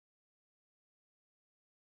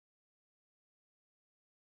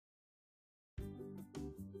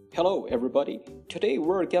Hello everybody, today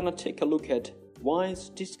we're gonna take a look at Wise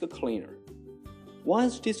Disk Cleaner.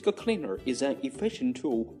 Wise Disk Cleaner is an efficient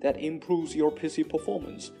tool that improves your PC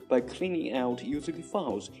performance by cleaning out useless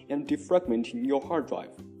files and defragmenting your hard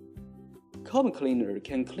drive. Common Cleaner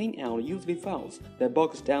can clean out useless files that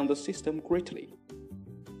bogs down the system greatly.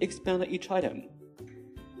 Expand each item.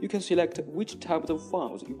 You can select which types of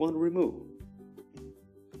files you want to remove.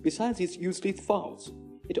 Besides these useless files,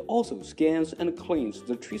 it also scans and cleans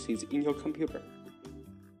the traces in your computer.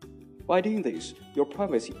 By doing this, your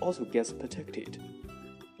privacy also gets protected.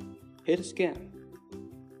 Hit scan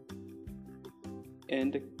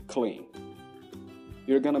and clean.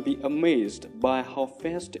 You're gonna be amazed by how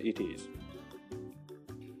fast it is.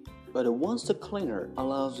 But once the cleaner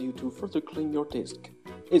allows you to further clean your disk,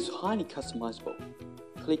 it's highly customizable.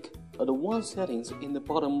 Click Advanced Settings in the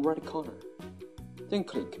bottom right corner. Then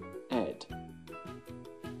click Add.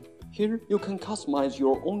 Here you can customize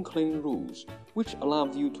your own cleaning rules, which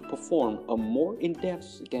allows you to perform a more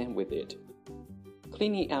in-depth scan with it,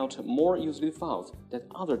 cleaning out more useless files that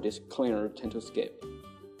other disk cleaners tend to skip.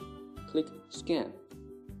 Click Scan.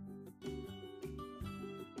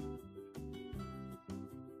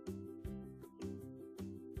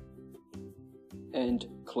 And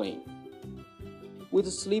clean. With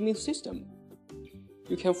the slimming system,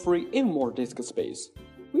 you can free even more disk space,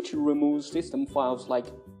 which removes system files like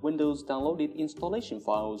Windows downloaded installation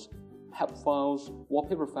files, help files,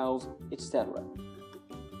 wallpaper files, etc.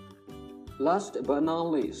 Last but not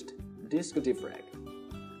least, disk defrag.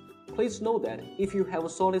 Please note that if you have a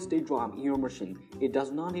solid-state drive in your machine, it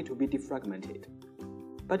does not need to be defragmented.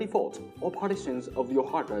 By default, all partitions of your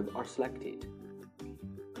hard drive are selected.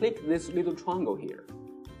 Click this little triangle here.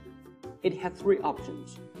 It has three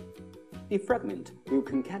options. Defragment will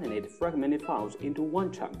concatenate fragmented files into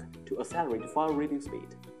one chunk to accelerate file reading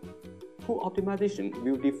speed. Full optimization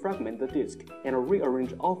will defragment the disk and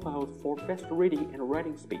rearrange all files for faster reading and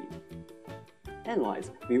writing speed.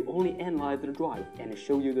 Analyze will only analyze the drive and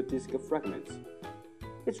show you the disk fragments.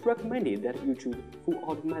 It's recommended that you choose full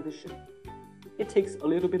optimization. It takes a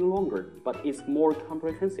little bit longer, but it's more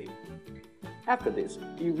comprehensive. After this,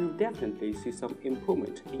 you will definitely see some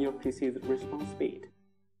improvement in your PC's response speed.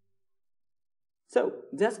 So,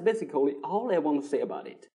 that's basically all I want to say about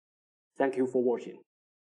it. Thank you for watching.